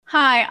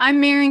Hi, I'm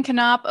Marion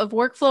Knopp of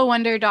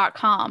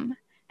WorkflowWonder.com,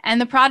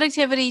 and the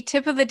productivity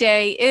tip of the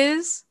day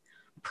is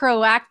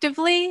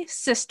proactively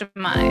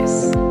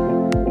systemize.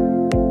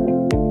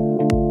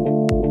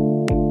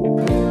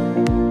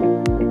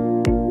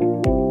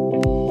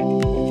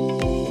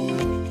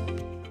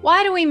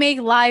 Why do we make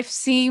life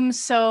seem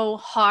so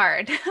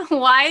hard?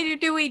 Why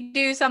do we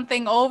do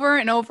something over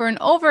and over and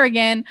over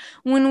again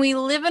when we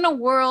live in a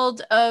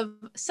world of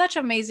such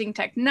amazing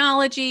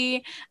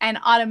technology and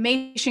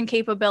automation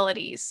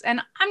capabilities?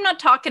 And I'm not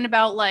talking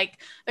about like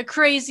the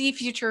crazy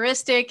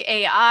futuristic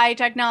AI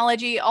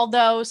technology,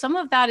 although some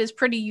of that is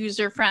pretty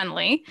user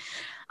friendly.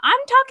 I'm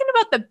talking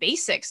about the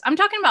basics. I'm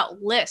talking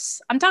about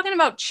lists. I'm talking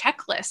about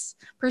checklists,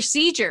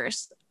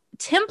 procedures,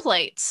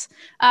 templates,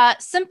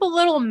 simple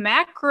little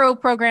macro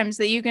programs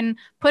that you can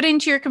put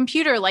into your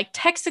computer, like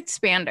text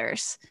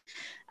expanders.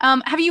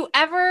 Have you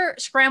ever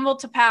scrambled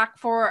to pack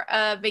for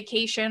a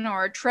vacation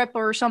or a trip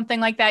or something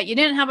like that? You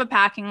didn't have a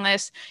packing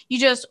list. You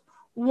just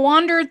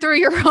wandered through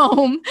your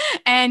home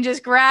and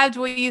just grabbed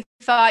what you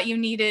thought you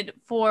needed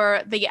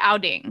for the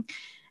outing.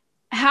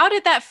 How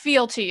did that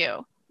feel to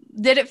you?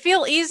 Did it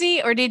feel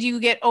easy, or did you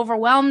get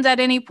overwhelmed at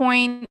any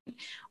point?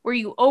 Were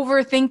you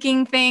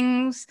overthinking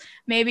things,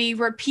 maybe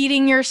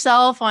repeating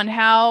yourself on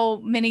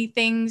how many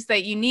things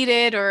that you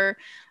needed, or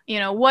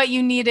what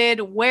you needed,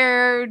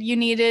 where you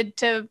needed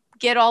to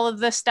get all of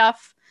this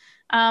stuff?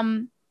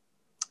 Now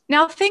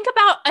think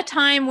about a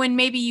time when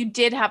maybe you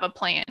did have a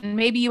plan.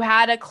 Maybe you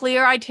had a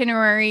clear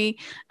itinerary,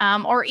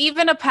 or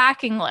even a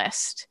packing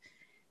list.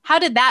 How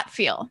did that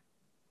feel?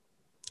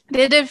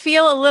 Did it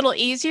feel a little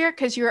easier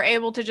because you were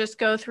able to just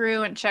go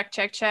through and check?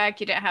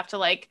 You didn't have to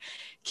like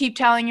keep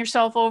telling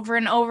yourself over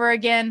and over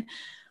again,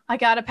 I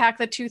got to pack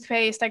the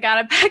toothpaste. I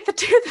got to pack the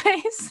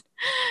toothpaste.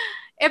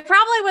 It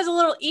probably was a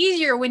little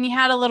easier when you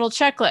had a little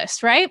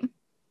checklist, right?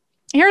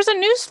 Here's a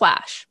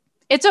newsflash.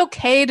 It's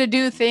okay to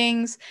do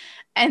things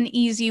an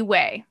easy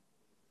way.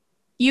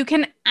 You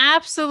can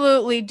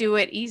absolutely do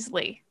it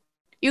easily.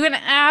 You can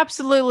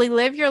absolutely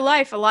live your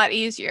life a lot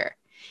easier.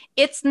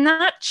 It's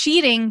not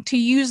cheating to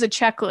use a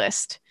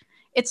checklist.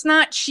 It's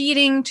not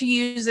cheating to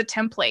use a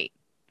template.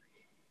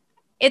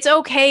 It's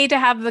okay to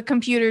have the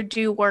computer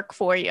do work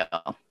for you.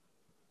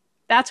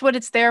 That's what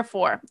it's there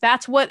for.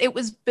 That's what it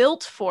was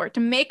built for, to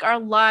make our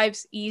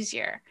lives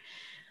easier.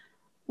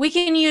 We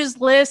can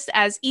use lists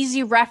as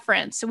easy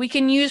reference. We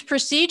can use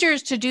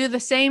procedures to do the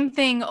same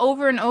thing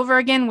over and over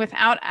again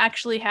without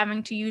actually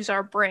having to use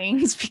our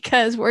brains,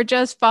 because we're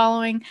just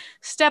following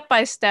step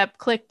by step,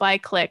 click by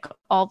click,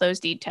 all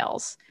those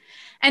details.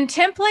 And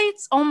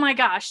templates, oh my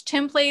gosh,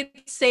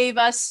 templates save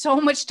us so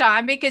much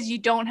time because you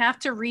don't have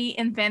to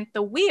reinvent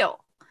the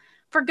wheel.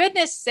 For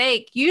goodness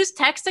sake, use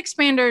text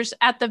expanders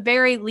at the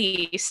very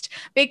least,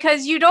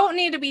 because you don't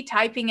need to be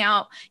typing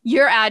out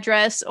your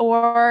address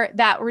or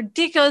that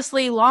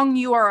ridiculously long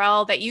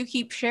URL that you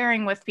keep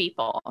sharing with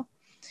people.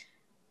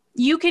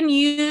 You can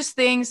use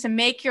things to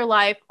make your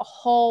life a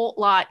whole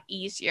lot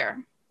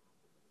easier.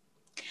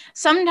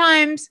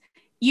 Sometimes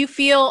you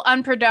feel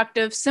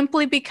unproductive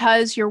simply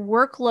because your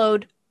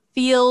workload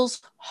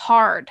feels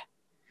hard.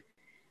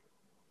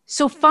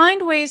 So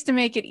find ways to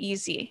make it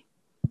easy.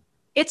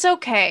 It's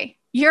okay.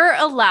 You're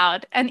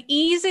allowed. An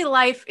easy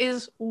life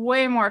is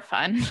way more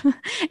fun.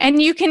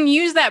 And you can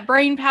use that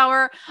brain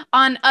power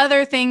on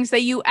other things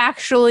that you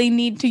actually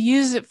need to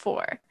use it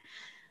for.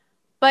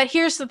 But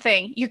here's the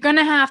thing. You're going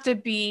to have to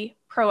be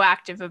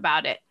proactive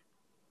about it.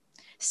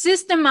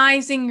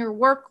 Systemizing your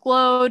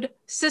workload,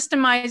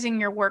 systemizing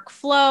your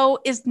workflow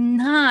is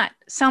not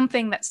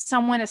something that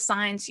someone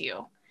assigns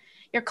you.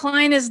 Your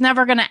client is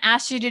never going to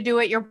ask you to do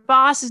it. Your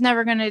boss is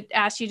never going to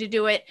ask you to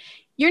do it.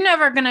 You're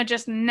never going to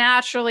just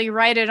naturally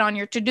write it on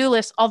your to-do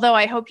list, although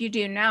I hope you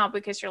do now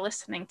because you're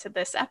listening to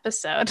this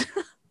episode,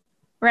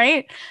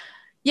 right?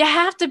 You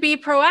have to be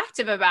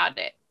proactive about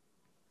it.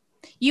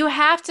 You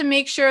have to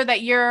make sure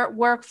that your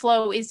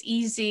workflow is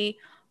easy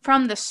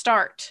from the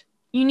start.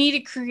 You need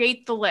to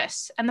create the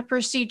lists and the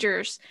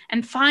procedures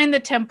and find the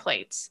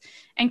templates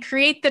and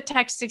create the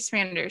text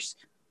expanders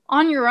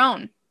on your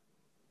own.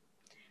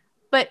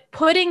 But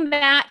putting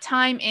that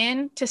time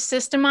in to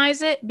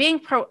systemize it, being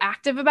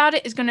proactive about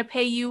it, is going to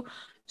pay you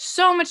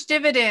so much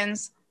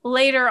dividends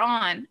later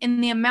on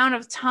in the amount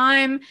of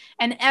time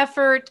and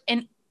effort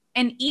and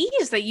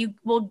ease that you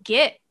will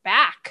get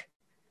back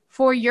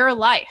for your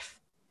life.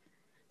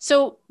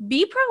 So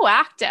be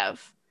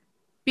proactive.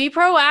 Be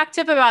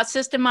proactive about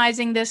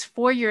systemizing this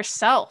for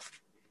yourself.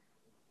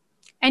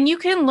 And you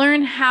can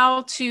learn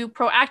how to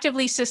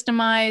proactively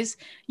systemize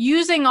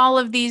using all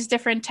of these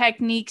different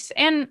techniques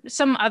and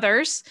some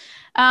others,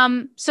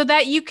 so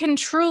that you can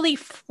truly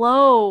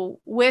flow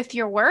with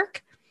your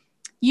work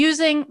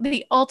using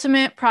the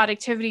ultimate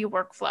productivity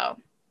workflow.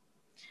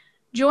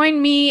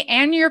 Join me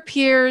and your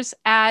peers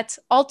at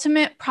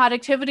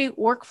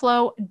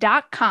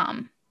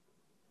ultimateproductivityworkflow.com.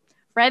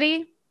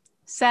 Ready,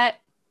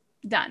 set,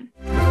 done.